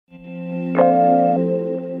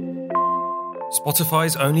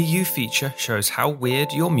Spotify's Only You feature shows how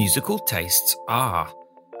weird your musical tastes are.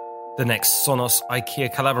 The next Sonos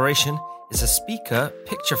IKEA collaboration is a speaker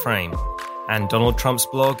picture frame. And Donald Trump's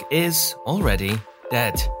blog is already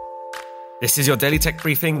dead. This is your Daily Tech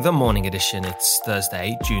Briefing, the morning edition. It's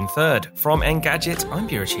Thursday, June 3rd. From Engadget, I'm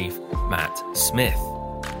Bureau Chief Matt Smith.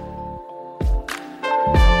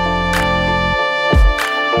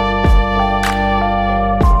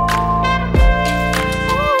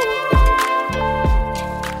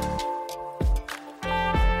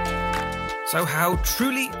 So how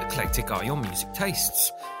truly eclectic are your music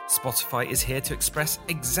tastes? Spotify is here to express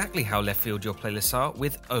exactly how left field your playlists are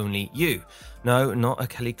with Only You. No, not a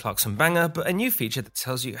Kelly Clarkson banger, but a new feature that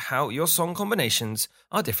tells you how your song combinations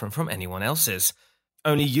are different from anyone else's.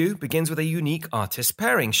 Only You begins with a unique artist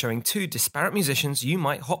pairing, showing two disparate musicians you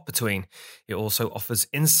might hop between. It also offers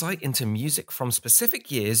insight into music from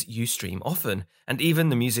specific years you stream often, and even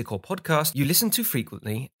the music or podcast you listen to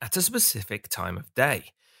frequently at a specific time of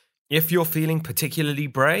day. If you're feeling particularly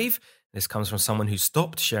brave, this comes from someone who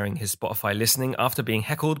stopped sharing his Spotify listening after being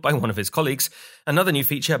heckled by one of his colleagues. Another new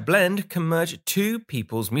feature, Blend, can merge two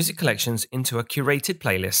people's music collections into a curated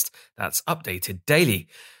playlist that's updated daily.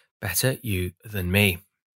 Better you than me.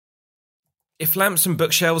 If lamps and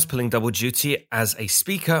bookshelves pulling double duty as a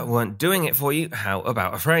speaker weren't doing it for you, how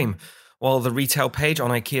about a frame? While the retail page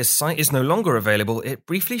on IKEA's site is no longer available, it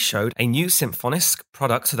briefly showed a new Symfonisk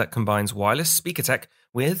product that combines wireless speaker tech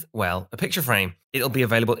with, well, a picture frame. It'll be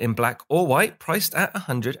available in black or white, priced at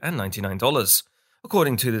 $199.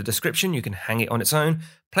 According to the description, you can hang it on its own,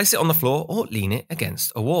 place it on the floor, or lean it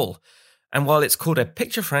against a wall. And while it's called a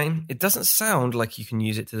picture frame, it doesn't sound like you can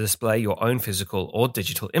use it to display your own physical or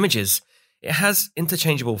digital images. It has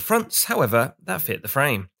interchangeable fronts, however, that fit the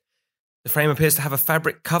frame. The frame appears to have a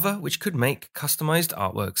fabric cover, which could make customized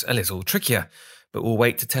artworks a little trickier, but we'll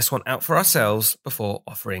wait to test one out for ourselves before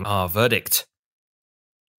offering our verdict.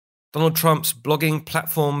 Donald Trump's blogging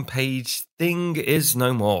platform page thing is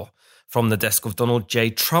no more. From the desk of Donald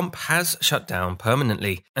J. Trump has shut down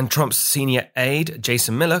permanently, and Trump's senior aide,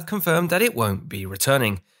 Jason Miller, confirmed that it won't be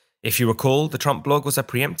returning. If you recall, the Trump blog was a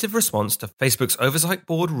preemptive response to Facebook's oversight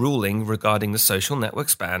board ruling regarding the social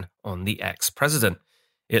network's ban on the ex-president.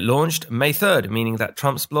 It launched May 3rd, meaning that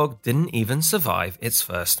Trump's blog didn't even survive its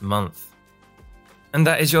first month. And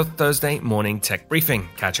that is your Thursday morning tech briefing.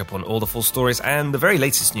 Catch up on all the full stories and the very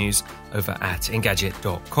latest news over at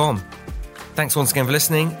Engadget.com. Thanks once again for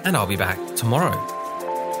listening, and I'll be back tomorrow.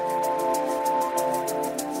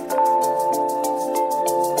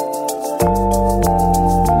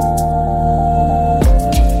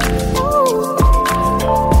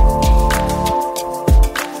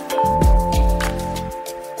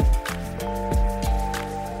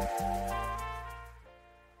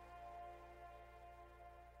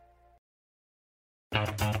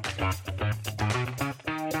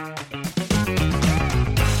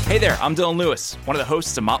 Hey there, I'm Dylan Lewis, one of the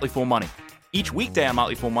hosts of Motley Fool Money. Each weekday on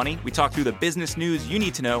Motley Fool Money, we talk through the business news you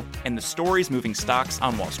need to know and the stories moving stocks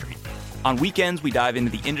on Wall Street. On weekends, we dive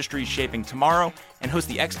into the industries shaping tomorrow and host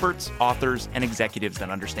the experts, authors, and executives that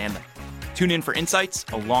understand them. Tune in for insights,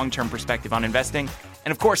 a long-term perspective on investing,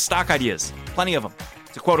 and of course, stock ideas. Plenty of them.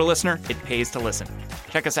 To quote a listener, it pays to listen.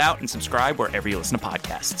 Check us out and subscribe wherever you listen to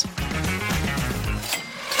podcasts.